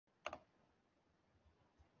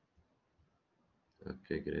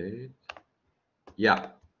Okay, great. Yeah.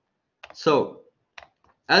 So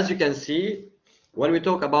as you can see, when we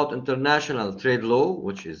talk about international trade law,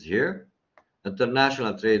 which is here,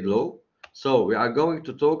 international trade law, so we are going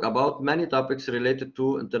to talk about many topics related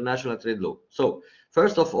to international trade law. So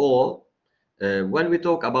first of all, when we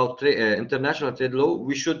talk about international trade law,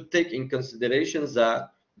 we should take in consideration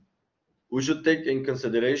that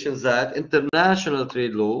international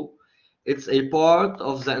trade law, it's a part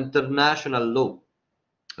of the international law.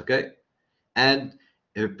 Okay, and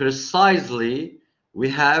precisely we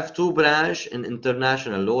have two branches in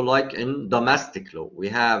international law, like in domestic law. We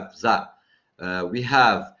have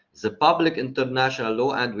the public international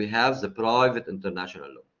law and we have the private international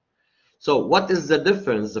law. So what is the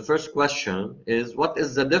difference? The first question is, what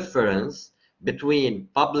is the difference between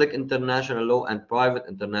public international law and private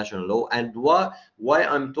international law, and why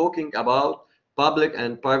I'm talking about public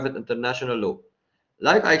and private international law?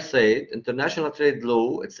 Like I said, international trade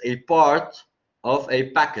law, it's a part of a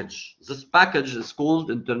package. This package is called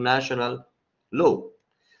international law.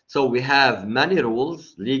 So we have many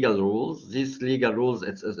rules, legal rules. These legal rules,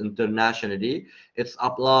 it's internationally, it's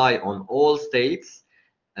apply on all states,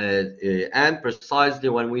 and precisely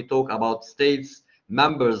when we talk about states,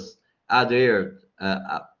 members adhered,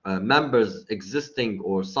 members existing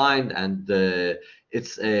or signed, and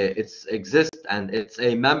it's exist and it's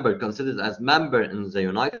a member considered as member in the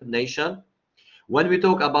United Nations. When we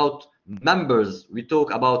talk about members, we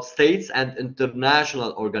talk about states and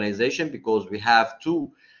international organization, because we have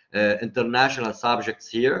two international subjects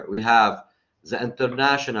here. We have the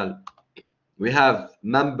international, we have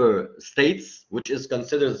member states, which is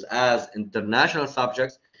considered as international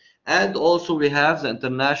subjects, and also we have the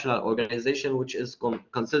international organization, which is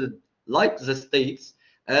considered like the states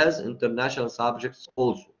as international subjects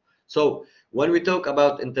also. So when we talk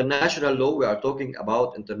about international law, we are talking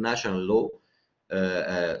about international law.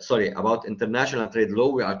 About international trade law,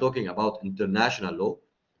 we are talking about international law.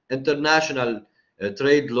 International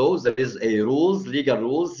trade laws, there is a rules, legal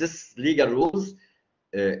rules. This legal rules,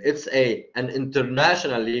 it's an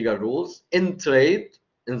international legal rules in trade,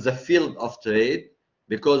 in the field of trade,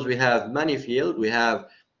 because we have many fields. We have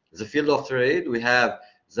the field of trade, we have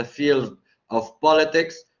the field of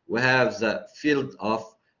politics, we have the field of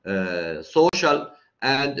social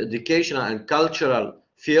and educational and cultural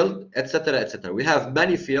field, etc., etc. We have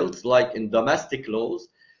many fields like in domestic laws,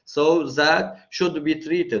 so that should be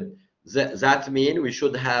treated. That means we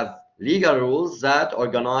should have legal rules that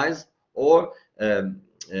organize or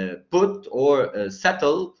put or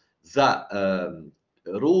settle the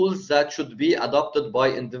rules that should be adopted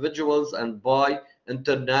by individuals and by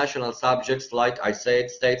international subjects, like I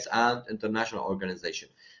said, states and international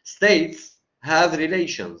organizations. States have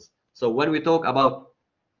relations. So when we talk about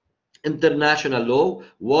international law,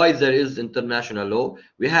 why there is international law?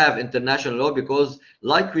 We have international law because,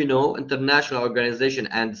 like we know, international organization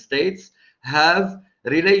and states have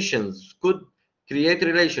relations, could create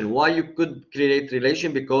relation. Why you could create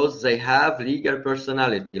relation? Because they have legal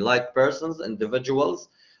personality, like persons, individuals,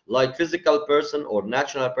 like physical person or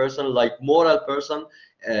natural person, like moral person,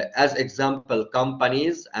 as example,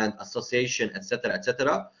 companies and association, etc.,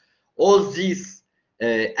 etc. All these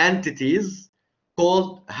entities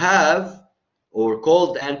called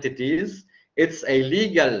entities, it's a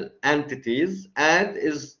legal entities and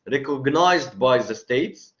is recognized by the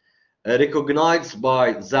states, recognized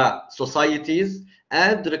by the societies,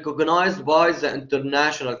 and recognized by the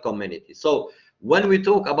international community. So when we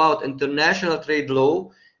talk about international trade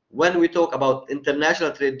law,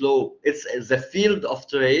 it's the field of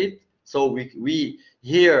trade. So we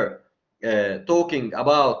here talking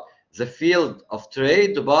about the field of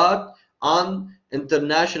trade, but on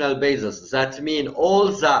international basis. That means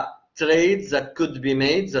all the trades that could be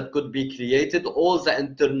made, that could be created, all the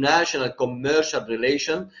international commercial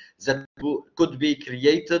relations that could be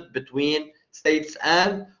created between states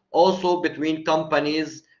and also between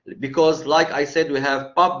companies, because like I said, we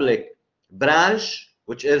have public branch,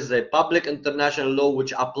 which is a public international law,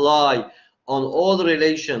 which apply on all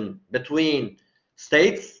relation between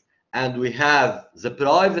states, and we have the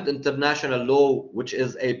private international law, which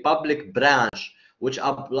is a public branch, which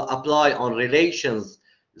apply on relations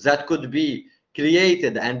that could be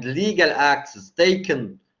created and legal acts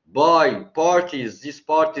taken by parties. These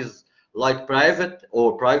parties like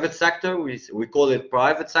private sector, we call it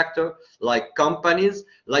private sector, like companies,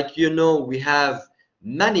 like we have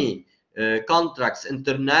many contracts,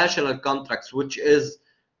 international contracts, which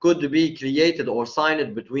could be created or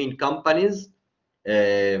signed between companies,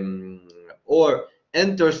 or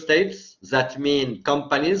interstates. That mean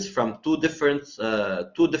companies from two different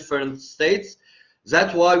states,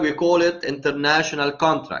 That's why we call it international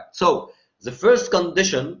contract. So the first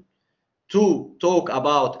condition to talk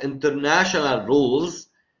about international rules,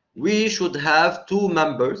 we should have two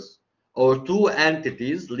members or two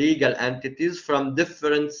entities, legal entities from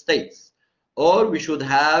different states, or we should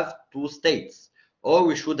have two states, or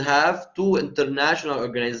we should have two international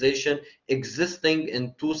organizations existing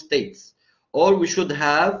in two states, or we should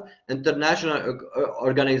have international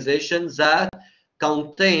organizations that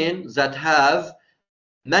have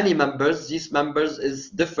many members. These members is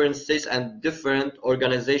different states and different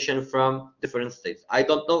organization from different states. I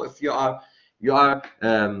don't know if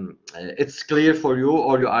it's clear for you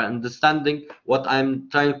or you are understanding what I'm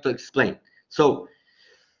trying to explain. So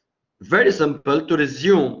very simple to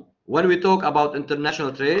resume. When we talk about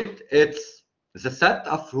international trade, it's the set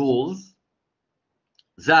of rules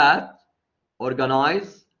that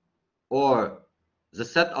organize, or the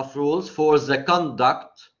set of rules for the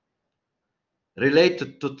conduct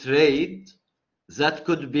related to trade that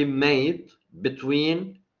could be made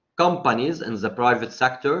between companies in the private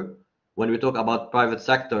sector. When we talk about private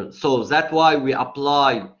sector, so that's why we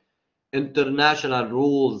apply international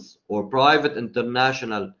rules or private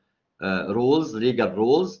international rules, legal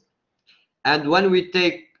rules. And when we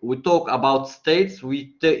talk about states,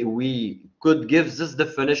 we could give this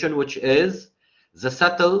definition, which is the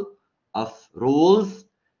set of rules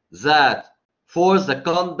that for the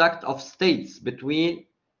conduct of states between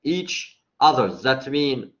each other. That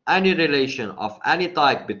means any relation of any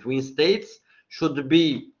type between states should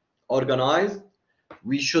be organized.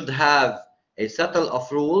 We should have a set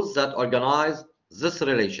of rules that organize this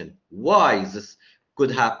relation. Why this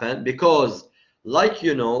could happen? Because, like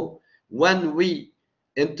you know, when we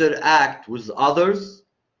interact with others,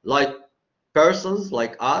 like persons,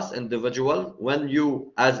 like us, individual, when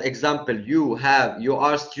you, as example, you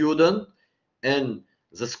are student in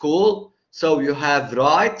the school, so you have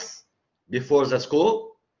rights before the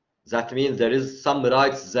school. That means there is some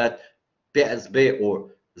rights that PSB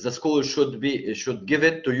or the school should give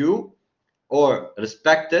it to you or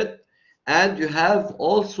respect it, and you have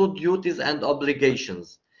also duties and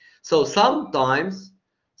obligations. So sometimes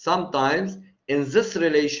in this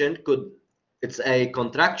relation, it's a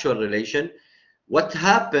contractual relation, what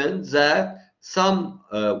happens that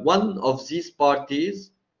one of these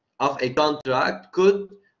parties of a contract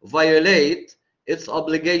could violate its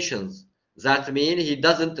obligations. That means he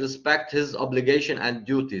doesn't respect his obligation and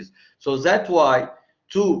duties. So that's why,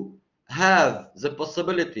 to have the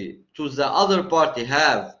possibility to the other party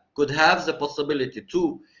could have the possibility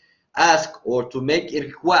to ask or to make a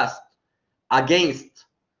request against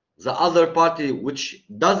the other party which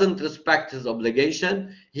doesn't respect his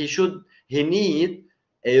obligation, he need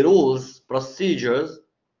a rules, procedures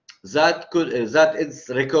that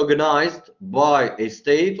is recognized by a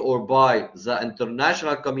state or by the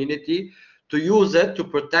international community, to use it to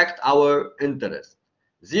protect our interests.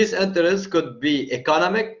 These interests could be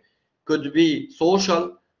economic, could be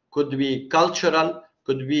social, could be cultural,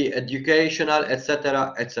 could be educational,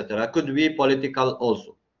 etc., etc., could be political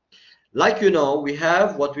also. Like you know, we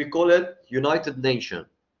have what we call it United Nations.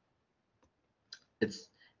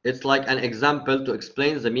 It's like an example to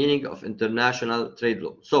explain the meaning of international trade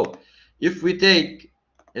law. So if we take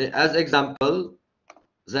as example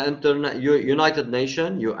the United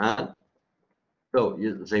Nations, UN. So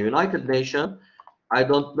the United Nations, I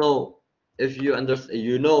don't know if you understand,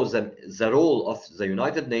 you know the role of the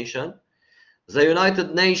United Nations. The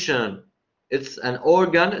United Nations, it's an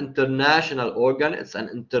organ, international organ. It's an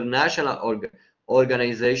international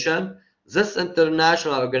organization. This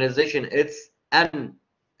international organization,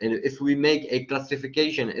 if we make a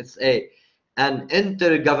classification, it's an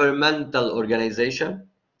intergovernmental organization,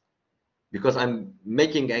 because I'm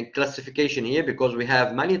making a classification here because we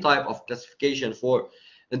have many type of classification for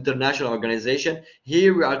international organization.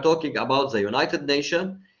 Here we are talking about the United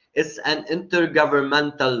Nations. It's an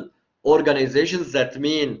intergovernmental organization. That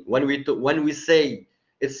means when we say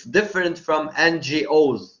it's different from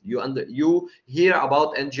NGOs, you hear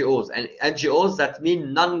about NGOs, and NGOs, that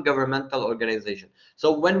mean non-governmental organization.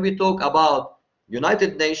 So when we talk about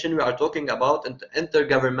United Nations, we are talking about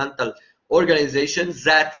intergovernmental organizations.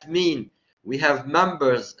 That mean we have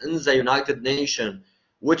members in the United Nations,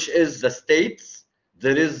 which is the states.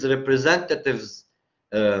 There is representatives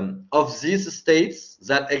of these states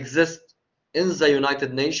that exist in the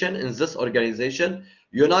United Nations, in this organization.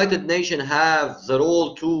 United Nations have the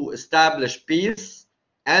role to establish peace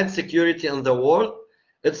and security in the world.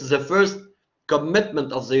 It's the first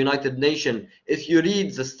commitment of the United Nations. If you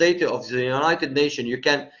read the State of the United Nations, you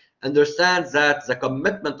can understand that the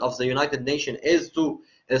commitment of the United Nations is to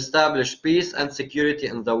establish peace and security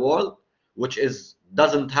in the world. which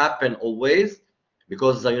doesn't happen always,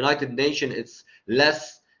 because the United Nations it's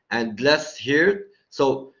less and less here.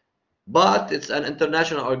 So, but it's an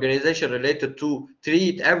international organization related to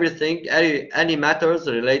treat everything, any matters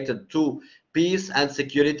related to peace and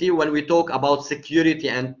security. When we talk about security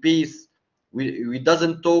and peace, we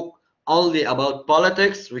doesn't talk only about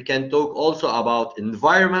politics. We can talk also about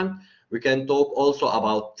environment. We can talk also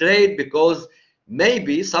about trade, because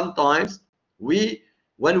maybe sometimes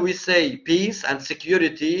when we say peace and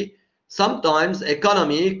security, sometimes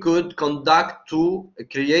economy could conduct to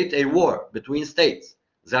create a war between states.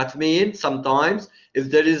 That means sometimes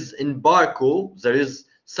if there is embargo, there is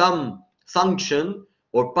some sanction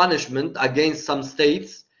or punishment against some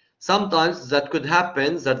states, sometimes that could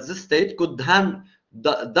happen that this state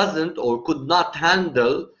doesn't or could not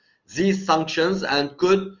handle these sanctions and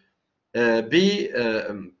could be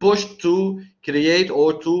pushed to create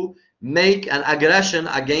or to make an aggression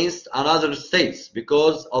against another states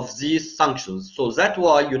because of these sanctions. So that's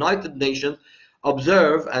why United Nations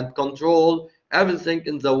observe and control everything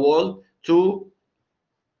in the world to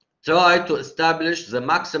try to establish the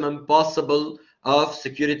maximum possible of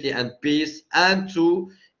security and peace, and to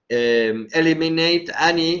eliminate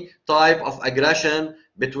any type of aggression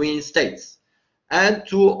between states, and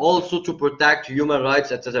to also to protect human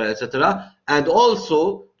rights, etc., etc., and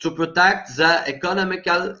also to protect the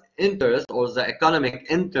economical interest or the economic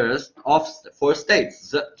interest for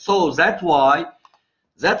states. So that's why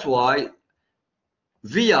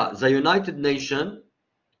via the United Nations,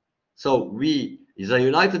 the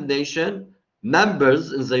United Nations,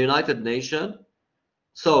 members in the United Nations,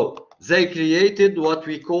 so they created what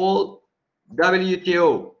we call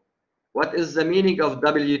WTO. What is the meaning of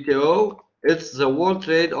WTO? It's the World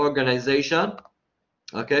Trade Organization.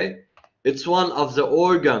 Okay, it's one of the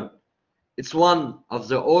organs in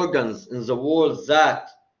the world that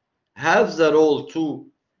have the role to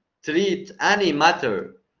treat any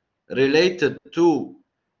matter related to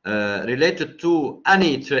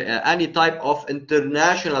any type of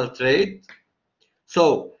international trade.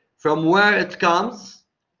 So from where it comes,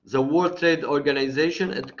 the World Trade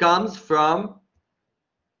Organization, it comes from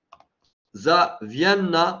the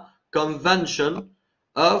Vienna Convention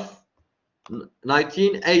of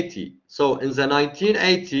 1980. So in the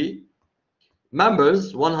 1980,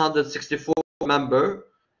 members, 164 members,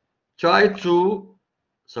 tried to,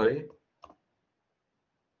 sorry,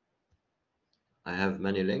 I have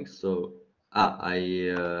many links, so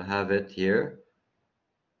I have it here.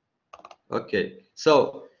 Okay,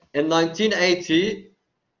 so in 1980,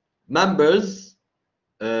 members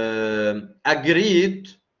agreed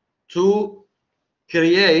to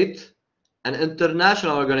create an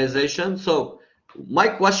international organization. So my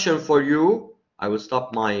question for you, I will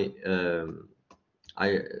stop my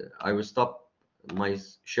I will stop my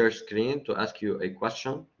share screen to ask you a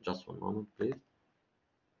question. Just one moment, please.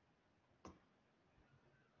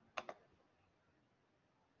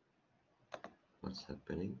 What's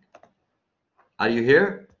happening? Are you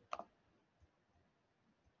here?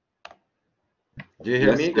 Do you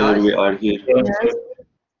hear me, guys? Yes, we are here. Yes.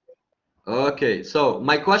 Okay, so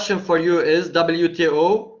my question for you is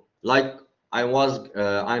WTO, like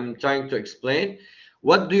I'm trying to explain.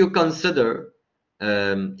 What do you consider,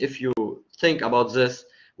 if you think about this,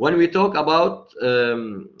 when we talk about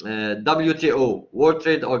WTO, World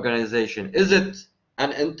Trade Organization? Is it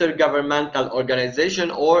an intergovernmental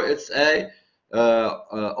organization, or it's a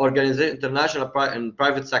organization, international and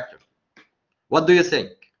private sector? What do you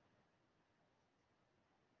think?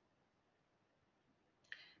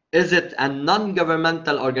 Is it a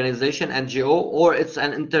non-governmental organization, NGO, or it's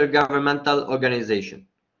an intergovernmental organization?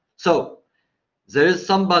 So there is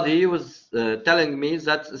somebody who was telling me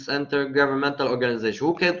that it's an intergovernmental organization.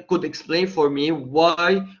 Who could explain for me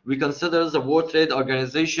why we consider the World Trade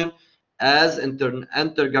Organization as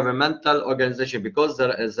intergovernmental organization? Because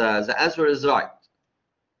the answer is right.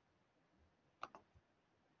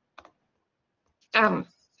 Can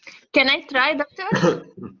I try, Doctor?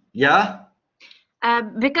 Yeah.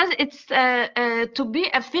 Because it's to be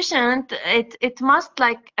efficient, it must,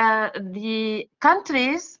 like, the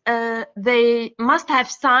countries they must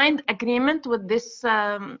have signed agreement with this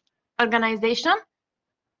organization.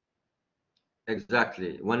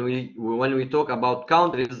 Exactly. When we talk about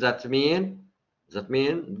countries, that mean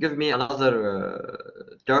give me another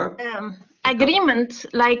term. Agreement,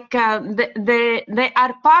 like they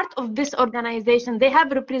are part of this organization. They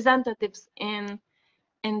have representatives in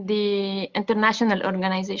the international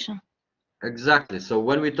organization. Exactly. So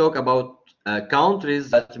when we talk about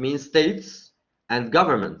countries, that means states and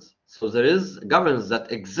governments. So there is governments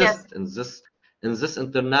that exist in this in this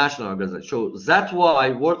international organization. So that's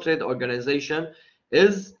why World Trade Organization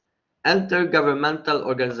is intergovernmental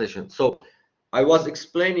organization. So I was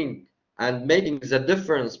explaining and making the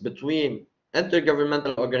difference between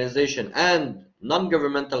intergovernmental organization and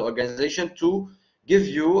non-governmental organization to give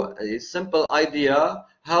you a simple idea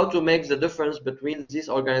how to make the difference between these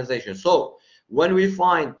organizations. So when you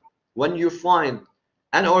find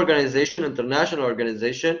an organization, international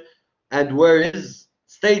organization, and where is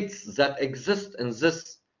states that exist in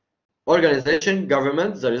this organization,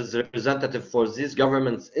 government, there is representative for these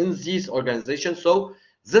governments in these organizations. So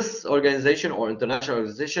this organization or international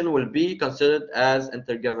organization will be considered as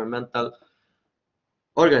intergovernmental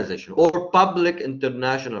organization or public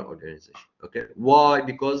international organization. Okay, why?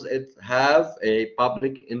 Because it have a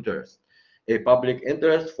public interest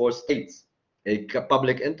for states, a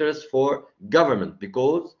public interest for government,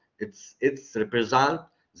 because it's represent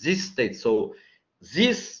these states. So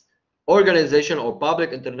this organization or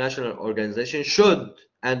public international organization should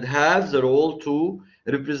and have the role to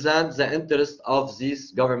represent the interest of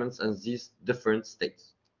these governments and these different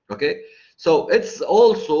states. Okay, so it's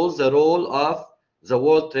also the role of the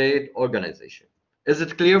World Trade Organization. Is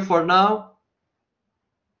it clear for now,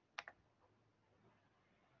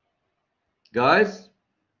 guys?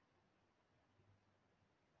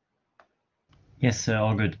 Yes, sir,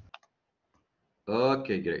 all good.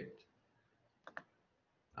 Okay, great.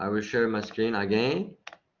 I will share my screen again.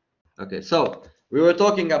 Okay, so we were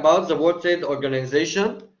talking about the World Trade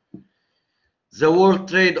Organization. The World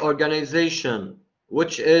Trade Organization,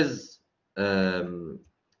 which is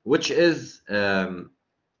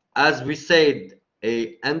as we said,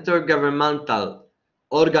 a intergovernmental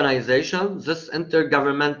organization. This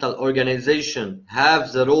intergovernmental organization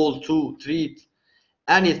has the role to treat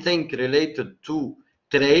anything related to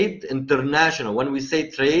trade, international. When we say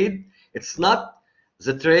trade, it's not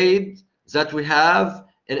the trade that we have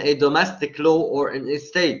in a domestic law or in a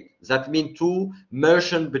state. That means two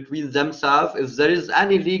merchants between themselves. If there is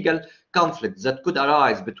any legal conflict that could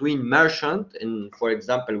arise between merchant, and for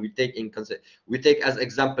example, we take as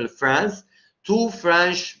example France, two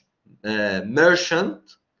French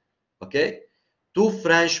merchant, okay, two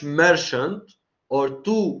French merchant or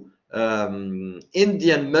two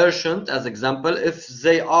Indian merchant as example. If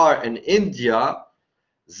they are in India,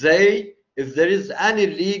 if there is any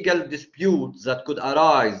legal dispute that could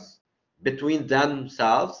arise between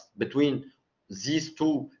themselves, between these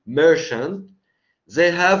two merchants,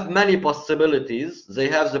 they have many possibilities. They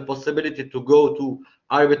have the possibility to go to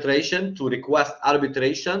arbitration, to request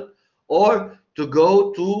arbitration, or to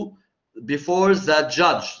go to before the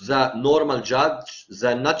judge, the normal judge,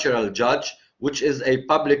 the natural judge, which is a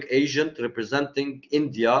public agent representing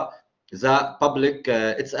India, the public,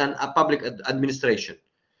 it's a public administration.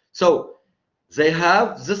 So they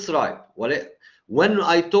have this right. When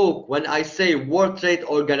I say World Trade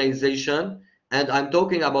Organization, and I'm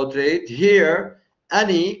talking about trade, here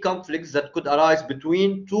any conflicts that could arise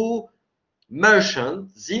between two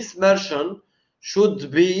merchants, these merchants should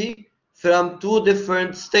be from two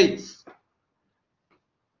different states.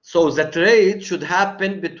 So the trade should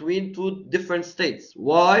happen between two different states.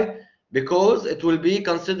 Why? Because it will be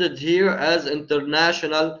considered here as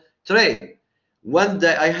international trade. When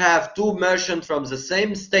I have two merchants from the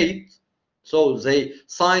same state, so they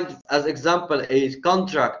signed, as example, a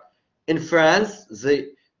contract in France, they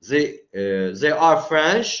are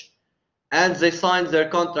French, and they signed their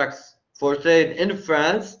contracts for trade in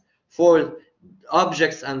France. For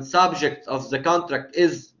objects and subjects of the contract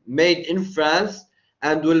is made in France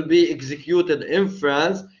and will be executed in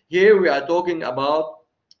France. Here we are talking about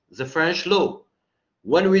the French law.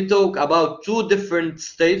 When we talk about two different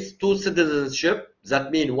states, two citizenship,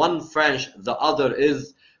 that means one French, the other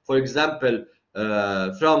is, for example,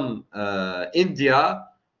 from India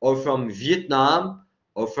or from Vietnam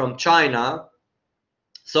or from China.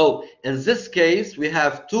 So in this case, we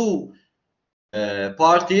have two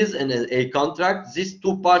parties in a contract. These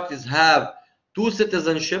two parties have two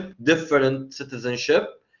citizenship, different citizenship,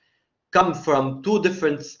 come from two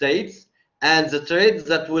different states, and the trades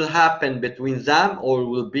that will happen between them or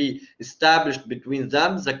will be established between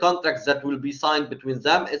them, the contracts that will be signed between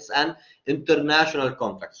them, it's an international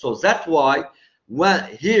contract. So that's why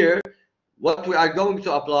here what we are going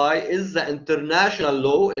to apply is the international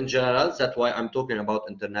law in general. That's why I'm talking about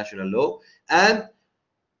international law, and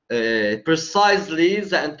precisely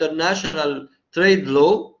the international trade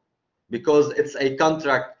law, because it's a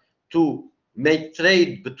contract to make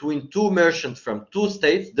trade between two merchants from two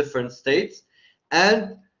states, different states.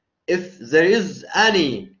 And if there is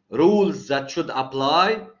any rules that should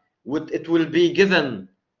apply, it will be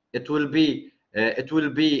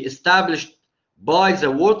established by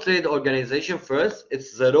the World Trade Organization first.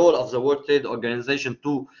 It's the role of the World Trade Organization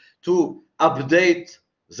to update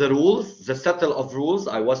the rules, the set of rules.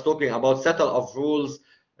 I was talking about set of rules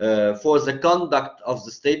for the conduct of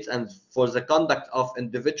the states and for the conduct of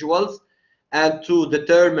individuals, and to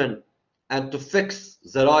determine and to fix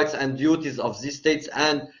the rights and duties of these states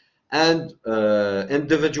and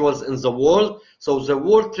individuals in the world. So the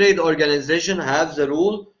World Trade Organization has the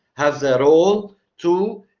role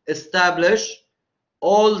to establish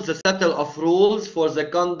all the set of rules for the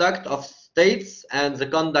conduct of states and the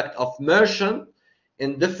conduct of merchants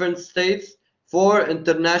in different states for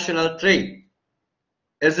international trade.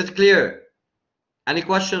 Is it clear? Any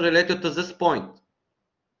question related to this point?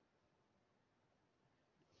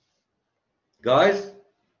 Guys,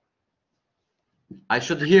 I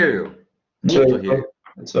should hear you. Need to hear.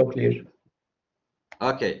 It's so clear.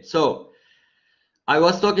 Okay, so I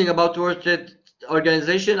was talking about World Trade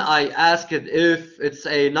Organization. I asked if it's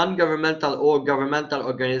a non-governmental or governmental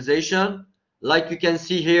organization. Like you can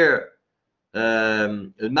see here,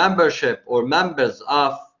 membership or members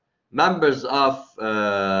of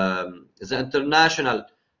the International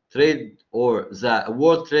Trade or the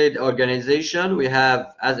World Trade Organization. We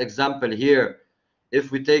have as example here,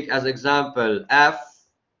 if we take as example F,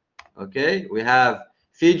 okay, we have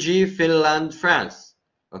Fiji, Finland, France.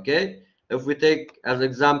 Okay, if we take as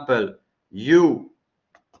example U,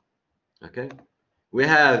 okay, we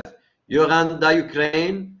have Uganda,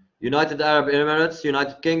 Ukraine, United Arab Emirates,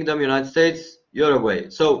 United Kingdom, United States, Uruguay.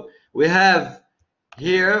 So we have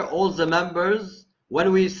here all the members.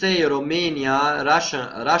 When we say Romania,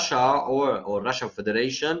 Russia or Russian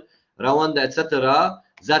Federation, Rwanda, etc.,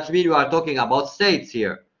 that means we are talking about states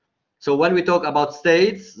here. So when we talk about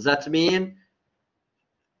states, that means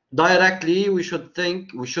directly we should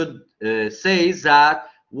say that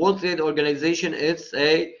World Trade Organization is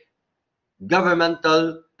a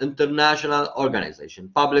governmental international organization,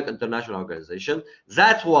 public international organization.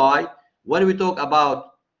 That's why when we talk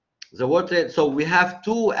about the World Trade, so we have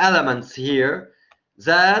two elements here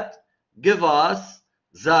that give us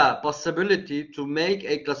the possibility to make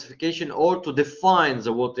a classification or to define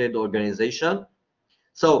the World Trade Organization.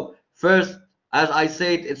 So first, as I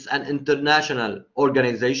said, it's an international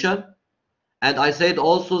organization, and I said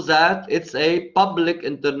also that it's a public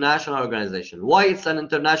international organization. Why it's an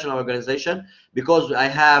international organization? Because I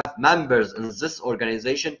have members in this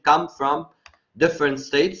organization come from different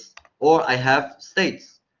states, or I have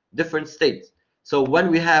states, different states. So when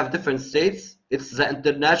we have different states, it's the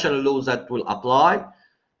international law that will apply.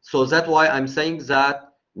 So that's why I'm saying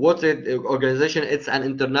that World Trade Organization, it's an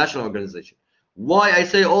international organization. Why I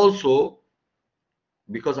say also,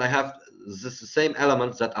 because I have the same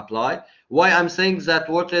elements that apply. Why I'm saying that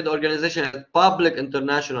World Trade Organization is a public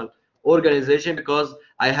international organization, because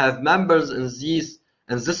I have members in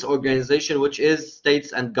this organization, which is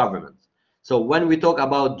states and governments. So when we talk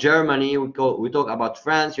about Germany, we talk about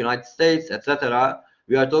France, United States, etc.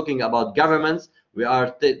 We are talking about governments. We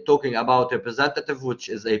are talking about representative, which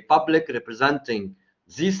is a public representing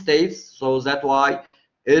these states. So that's why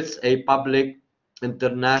it's a public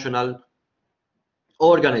international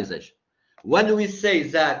organization. When we say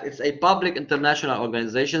that it's a public international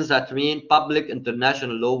organization, that means public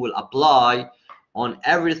international law will apply on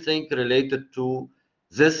everything related to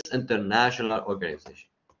this international organization.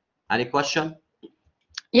 Any question?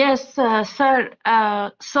 Yes, sir.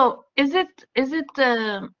 So is it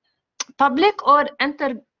public or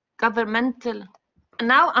intergovernmental?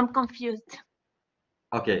 Now I'm confused.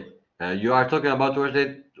 Okay, you are talking about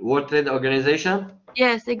World Trade Organization?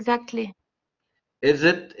 Yes, exactly. Is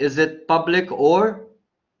it public or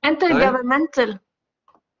intergovernmental?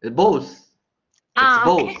 Both. It's Okay.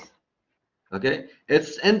 both. Okay,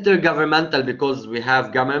 it's intergovernmental because we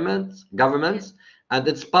have governments, and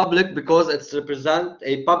it's public because it's represent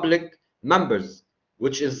a public members,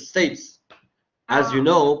 which is states. As you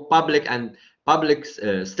know, public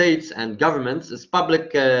states and governments is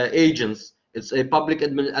public agents. It's a public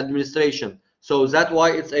administration. So that's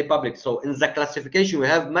why it's a public. So in the classification, we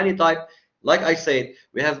have many types. Like I said,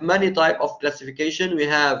 we have many types of classification. We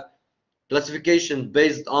have classification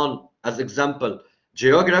based on, as example,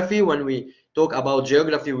 geography. When we talk about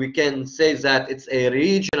geography, we can say that it's a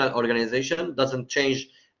regional organization. Doesn't change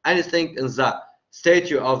anything in the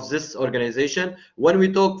statute of this organization. When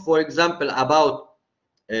we talk, for example, about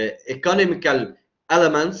economical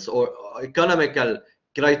elements or economical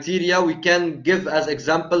criteria, we can give as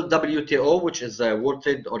example WTO, which is a World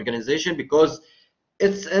Trade Organization, because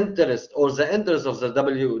its interest or the interest of the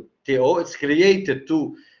WTO, it's created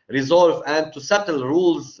to resolve and to settle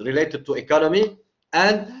rules related to economy,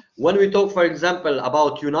 And when we talk, for example,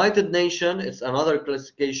 about United Nations, it's another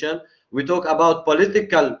classification. We talk about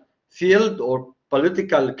political field or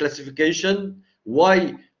political classification.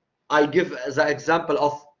 Why I give the example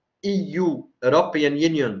of EU, European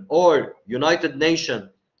Union, or United Nations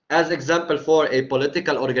as example for a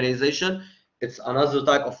political organization. It's another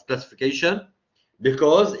type of classification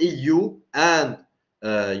because EU and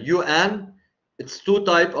UN, it's two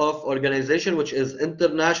type of organization, which is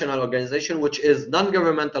international organization, which is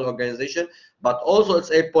non-governmental organization, but also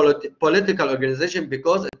it's a political organization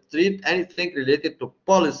because it treats anything related to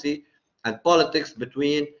policy and politics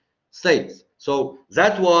between states. So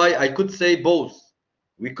that's why I could say both.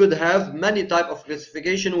 We could have many type of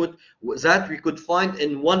classification with that we could find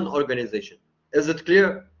in one organization. Is it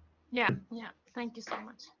clear? Yeah, thank you so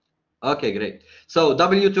much. Okay, great. So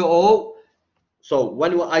WTO, so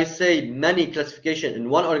when I say many classification in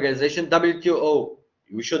one organization, WTO,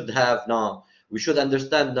 we should have now, we should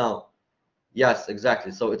understand now. Yes,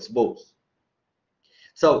 exactly. So it's both.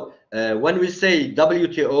 So when we say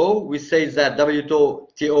WTO, we say that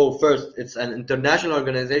WTO first, it's an international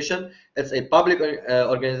organization, it's a public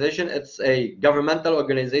organization, it's a governmental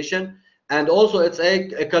organization, and also it's a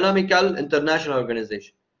economical international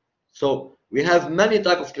organization. So we have many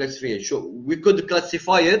type of classification. We could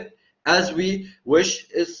classify it as we wish,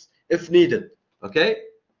 is if needed. Okay.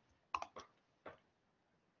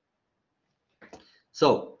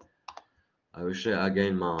 So I will share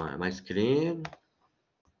again my screen.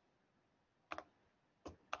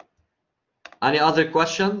 Any other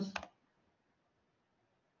questions?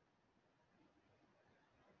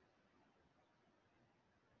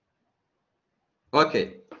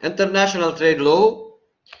 Okay, international trade law.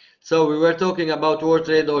 So we were talking about World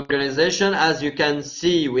Trade Organization. As you can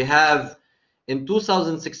see, we have in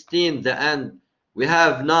 2016, the end, we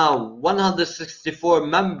have now 164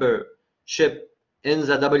 membership in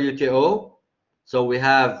the WTO. So we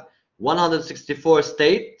have 164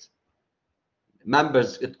 state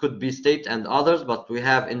members. It could be state and others, but we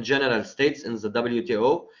have in general states in the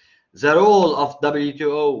WTO. The role of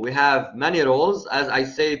WTO, we have many roles. As I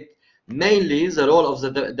said, mainly the role of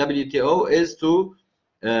the WTO is to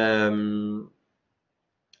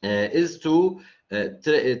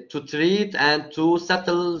treat and to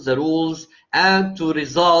settle the rules and to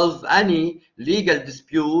resolve any legal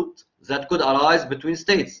dispute that could arise between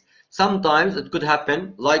states. Sometimes it could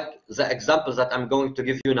happen, like the example that I'm going to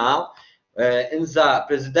give you now. In the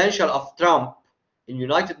presidential of Trump in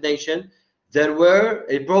United Nations, there were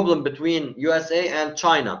a problem between USA and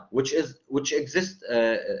China, which exists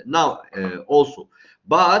now also.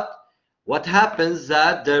 But what happens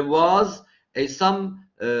that there was some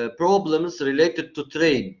problems related to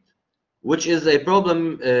trade, which is a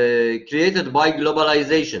problem created by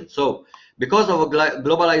globalization. So because of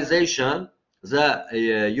globalization, the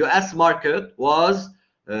US market was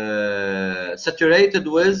saturated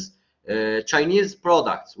with Chinese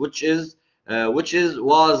products, which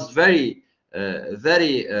was very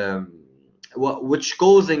which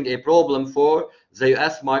causing a problem for the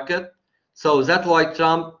US market. So that's why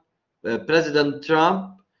President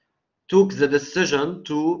Trump took the decision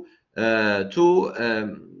to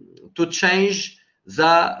change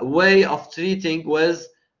the way of treating with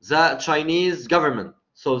the Chinese government.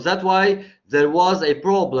 So that's why there was a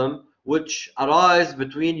problem which arose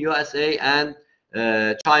between USA and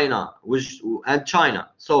China.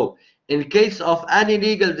 So in case of any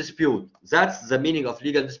legal dispute, that's the meaning of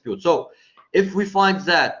legal dispute. So if we find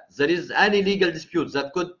that there is any legal dispute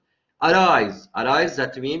that could arise,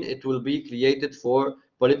 that means it will be created for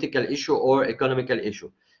political issue or economical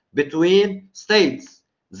issue between states.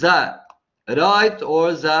 The right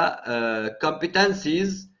or the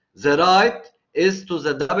competencies, the right is to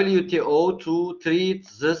the WTO to treat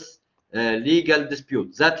this legal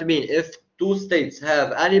dispute. That means if two states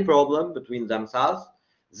have any problem between themselves,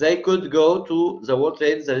 they could go to the World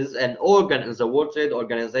Trade. There is an organ in the World Trade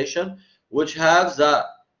Organization which have the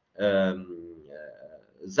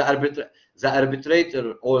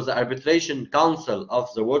arbitrator or the arbitration council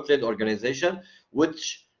of the World Trade Organization,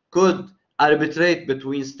 which could arbitrate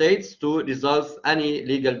between states to resolve any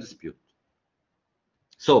legal dispute.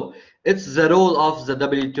 So it's the role of the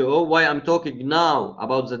WTO. Why I'm talking now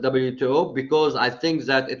about the WTO? Because I think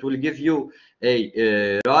that it will give you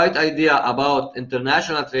a right idea about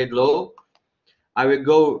international trade law. I will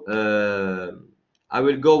go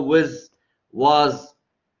with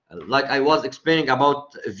like I was explaining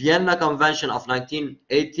about Vienna Convention of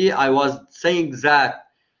 1980. I was saying that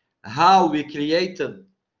how we created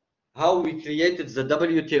the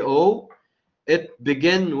WTO. It's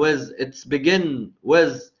begin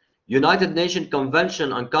with United Nations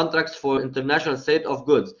Convention on Contracts for International Sale of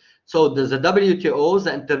Goods. So the WTO,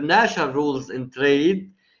 the International Rules in Trade,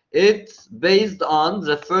 it's based on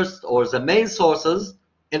the first or the main sources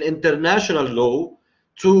in international law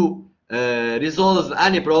to resolve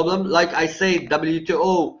any problem. Like I said,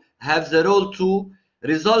 WTO have the role to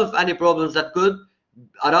resolve any problems that could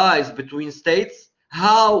arise between states.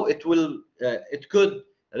 How it could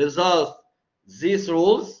resolve these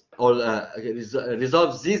rules or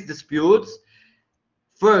resolve these disputes.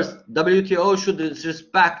 First, WTO should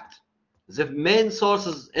respect the main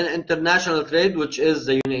sources in international trade, which is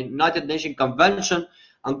the United Nations Convention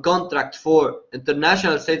on Contract for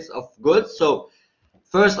International Sales of Goods. So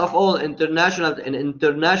first of all, in international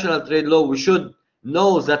trade law, we should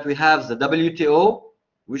know that we have the WTO.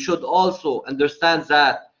 We should also understand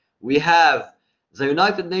that we have the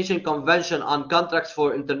United Nations Convention on Contracts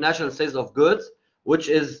for International Sales of Goods, which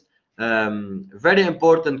is very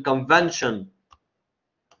important convention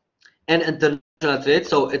in international trade.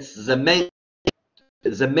 So it's the main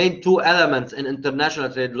two elements in international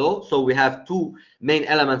trade law. So we have two main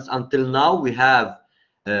elements until now. We have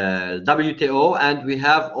WTO, and we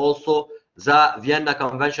have also the Vienna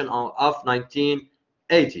Convention of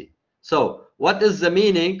 1980. So what is the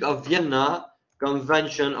meaning of Vienna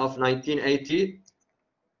Convention of 1980?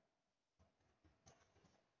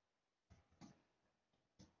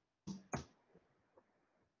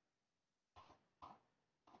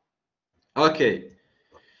 Okay,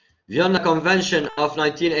 Vienna Convention of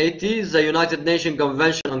 1980 is the United Nations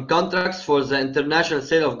Convention on Contracts for the International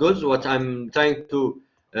Sale of Goods, what I'm trying to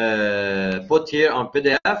put here on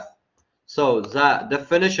PDF. So the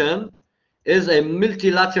definition is a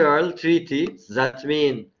multilateral treaty. That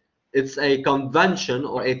means it's a convention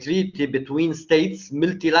or a treaty between states,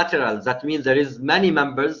 multilateral. That means there is many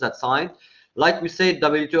members that signed. Like we said,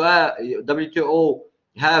 WTO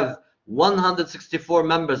have 164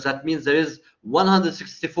 members. That means there is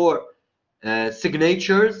 164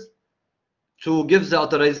 signatures to give the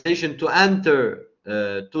authorization to enter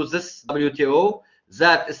to this WTO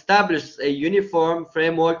that establishes a uniform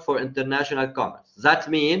framework for international commerce. That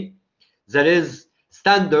means there is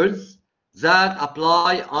standards that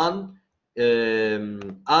apply on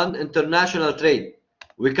international trade.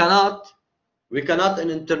 We cannot in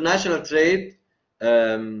international trade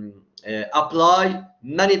apply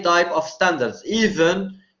many type of standards.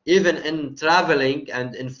 Even in traveling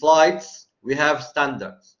and in flights, we have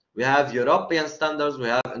standards. We have European standards, we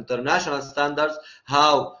have international standards.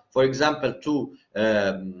 How, for example, to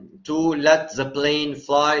let the plane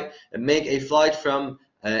fly, make a flight from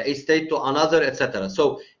a state to another, etc.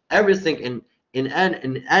 So everything in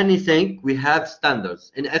anything we have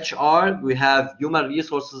standards. In HR we have human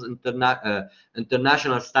resources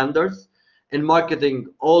international standards. In marketing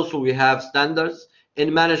also we have standards.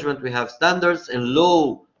 In management we have standards. In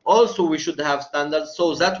law also we should have standards.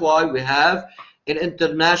 So that's why we have in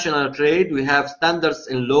international trade we have standards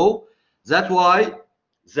in law. That's why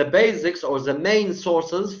the basics or the main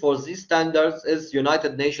sources for these standards is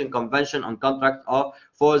United Nations Convention on Contract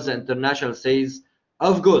for the International Sales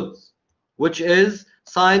of Goods, which is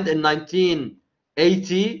signed in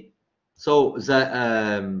 1980. So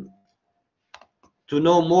to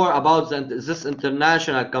know more about this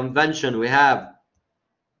international convention, we have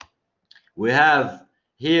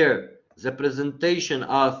here the presentation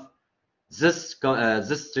of this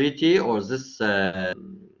treaty or this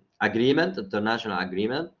agreement, international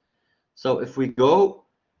agreement. So if we go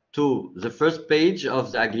to the first page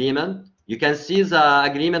of the agreement, you can see the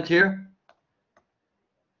agreement here,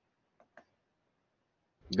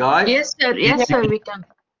 guys. Yes, sir. Yes, sir. We can.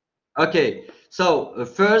 Okay. So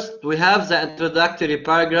first we have the introductory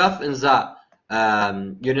paragraph in the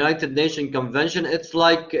United Nations Convention. It's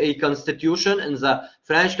like a constitution. In the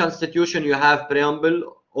French Constitution you have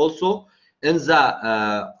preamble. Also in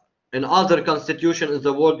the in other constitutions in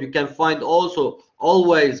the world you can find also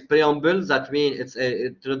always preamble. That means it's an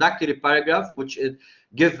introductory paragraph which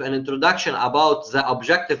gives an introduction about the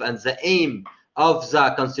objective and the aim of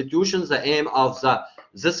the constitution, the aim of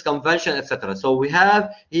this convention, etc. So we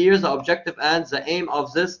have here the objective and the aim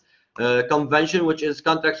of this convention, which is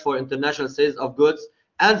contracts for international sales of goods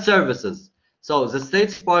and services. So the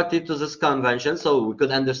states party to this convention, so we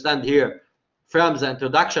could understand here from the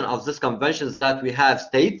introduction of this convention that we have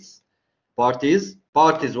states, parties.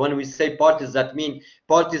 When we say parties, that means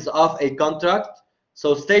parties of a contract.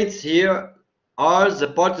 So states here are the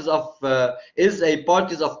parties of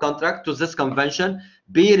parties of contract to this convention,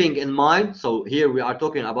 bearing in mind, so here we are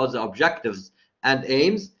talking about the objectives and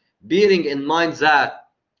aims, bearing in mind that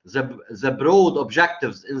the broad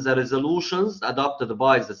objectives in the resolutions adopted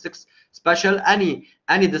by the 6 special. Any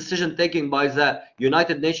decision taken by the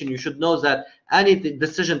United Nations, you should know that any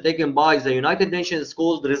decision taken by the United Nations is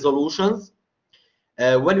called resolutions.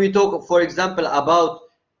 When we talk, for example, about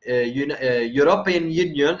European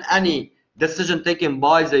Union, any decision taken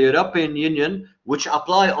by the European Union which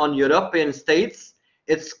apply on European states,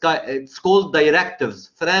 it's called directives.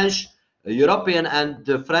 French, European,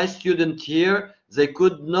 and French student here, they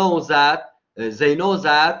could know that they know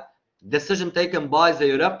that decision taken by the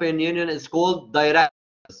European Union is called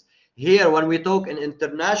directives. Here, when we talk in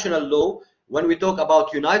international law, when we talk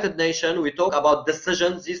about United Nations, we talk about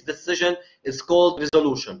decisions. This decision is called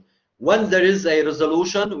resolution. When there is a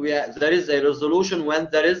resolution, there is a resolution when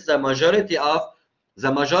there is the majority of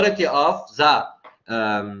the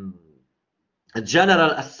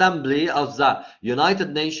General Assembly of the United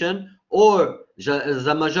Nations, or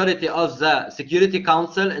the majority of the Security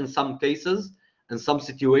Council in some cases, in some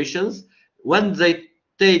situations. When they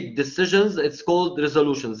take decisions, it's called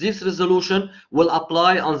resolutions. This resolution will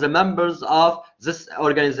apply on the members of this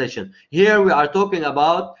organization. Here we are talking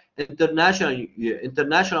about international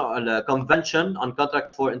convention on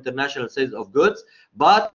contract for international sales of goods,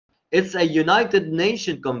 but it's a United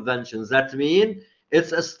Nations convention. That means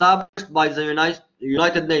it's established by the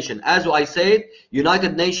United Nations. As I said,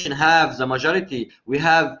 United Nations have the majority. We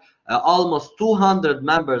have almost 200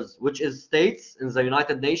 members, which is states in the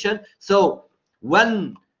United Nations. So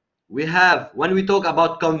when we talk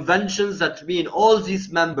about conventions, that mean all these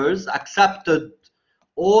members accepted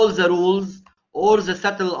all the rules or the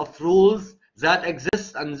set of rules that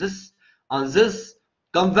exist on this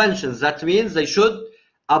conventions. That means they should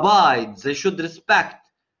abide, they should respect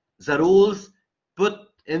the rules put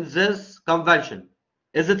in this convention.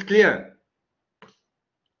 Is it clear?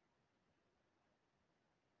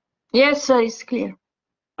 Yes, sir, it's clear.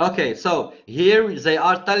 Okay, so here they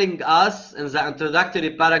are telling us in the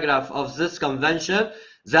introductory paragraph of this convention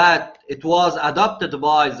that it was adopted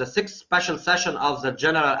by the 6th special session of the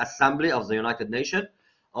General Assembly of the United Nations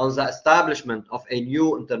on the establishment of a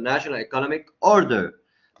new international economic order.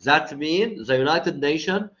 That means the United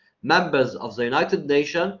Nations, members of the United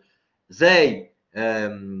Nations, they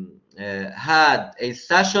had a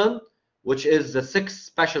session, which is the 6th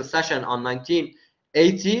special session on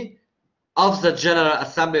 1980 of the General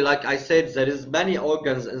Assembly. Like I said, there is many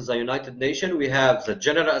organs in the United Nations. We have the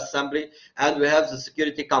General Assembly and we have the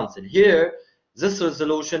Security Council. Here, this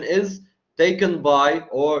resolution is taken by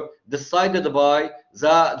or decided by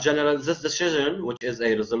the General, this decision, which is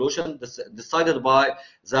a resolution decided by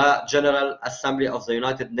the General Assembly of the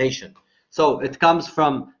United Nations. So it comes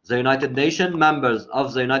from the United Nations, members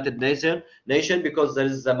of the United Nations, because there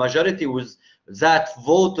is a majority that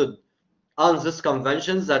voted on this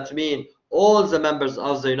convention. That means all the members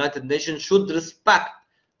of the United Nations should respect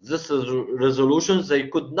this resolution. They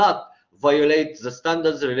could not violate the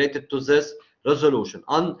standards related to this resolution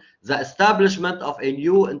on the establishment of a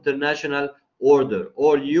new international order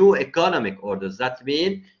or new economic orders. That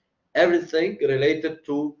means everything related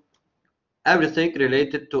to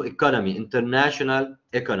economy, international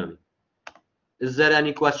economy. Is there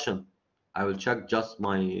any question? I will check just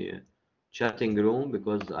my chatting room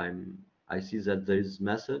because I see that there is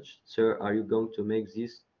message. Sir, are you going to make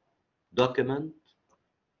this document?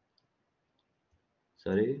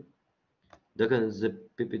 Sorry. Document, the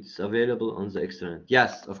PPT is available on the extranet.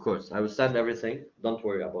 Yes, of course. I will send everything. Don't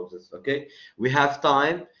worry about this. Okay. We have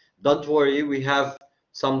time. Don't worry. We have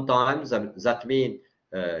some time. That means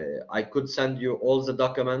I could send you all the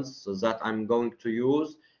documents that I'm going to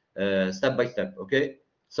use step by step. Okay.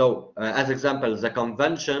 So as example, the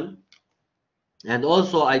convention, and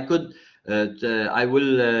also I could I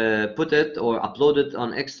will put it or upload it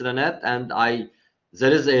on extranet, and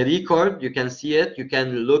there is a record. You can see it. You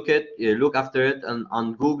can look after it, and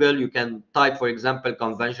on Google you can type, for example,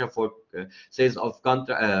 convention for sales of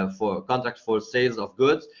contract for sales of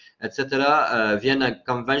goods, etc. Vienna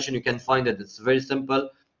Convention. You can find it. It's very simple.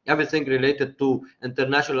 Everything related to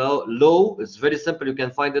international law is very simple. You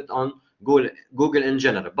can find it on Google in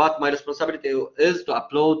general. But my responsibility is to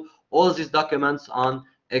upload all these documents on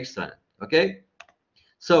extranet. Okay.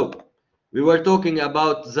 So we were talking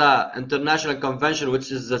about the international convention,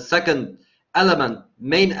 which is the second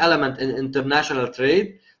main element in international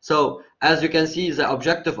trade. So as you can see, the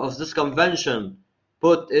objective of this convention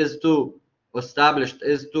is to establish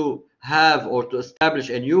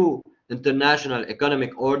a new international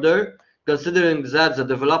economic order, considering that the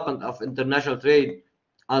development of international trade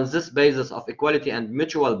on this basis of equality and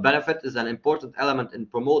mutual benefit is an important element in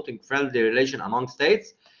promoting friendly relations among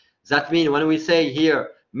states. That means when we say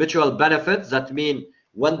here mutual benefits, that means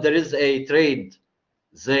when there is a trade,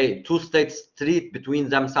 two states treat between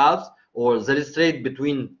themselves, or there is trade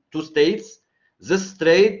between two states, this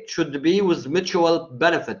trade should be with mutual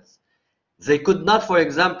benefits. They could not, for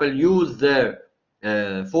example, use their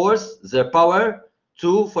force, their power,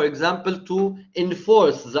 to, for example, to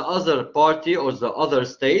enforce the other party or the other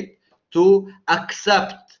state to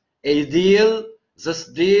accept a deal. This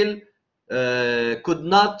deal could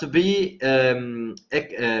not be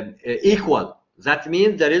equal. That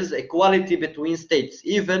means there is equality between states,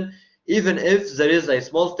 even if there is a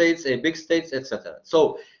small states, a big states, etc.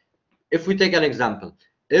 So if we take an example,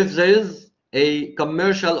 if there is a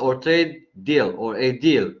commercial or trade deal, or a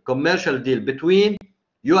commercial deal between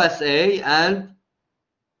USA and,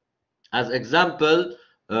 as example,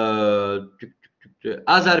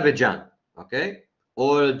 Azerbaijan, okay,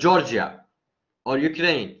 or Georgia, or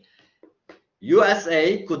Ukraine,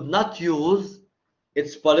 USA could not use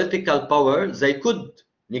its political power. They could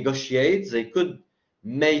negotiate, they could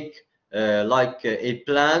make like a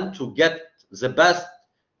plan to get the best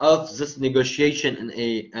of this negotiation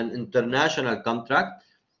in an international contract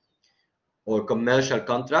or commercial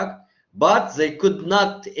contract, but they could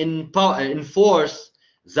not enforce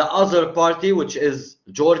the other party, which is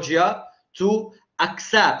Georgia, to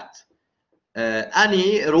accept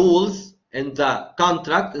any rules in the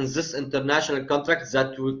contract, in this international contract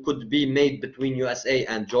that could be made between USA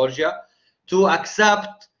and Georgia, to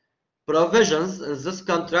accept provisions in this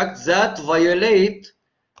contract that violate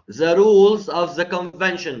the rules of the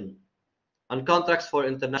Convention on Contracts for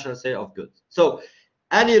International Sale of Goods. So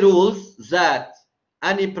any rules that,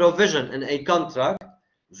 any provision in a contract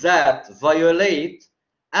that violate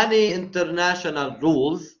any international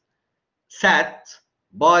rules set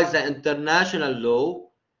by the international law,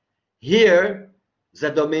 here the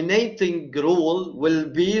dominating rule will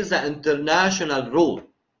be the international rule.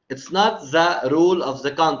 It's not the rule of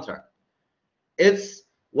the contract. It's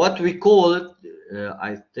what we call it.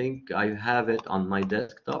 I think I have it on my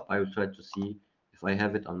desktop. I will try to see if I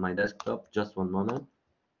have it on my desktop. Just one moment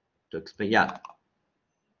to explain. Yeah.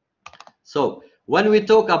 So when we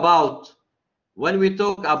talk about I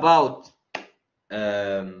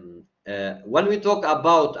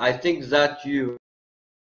think that you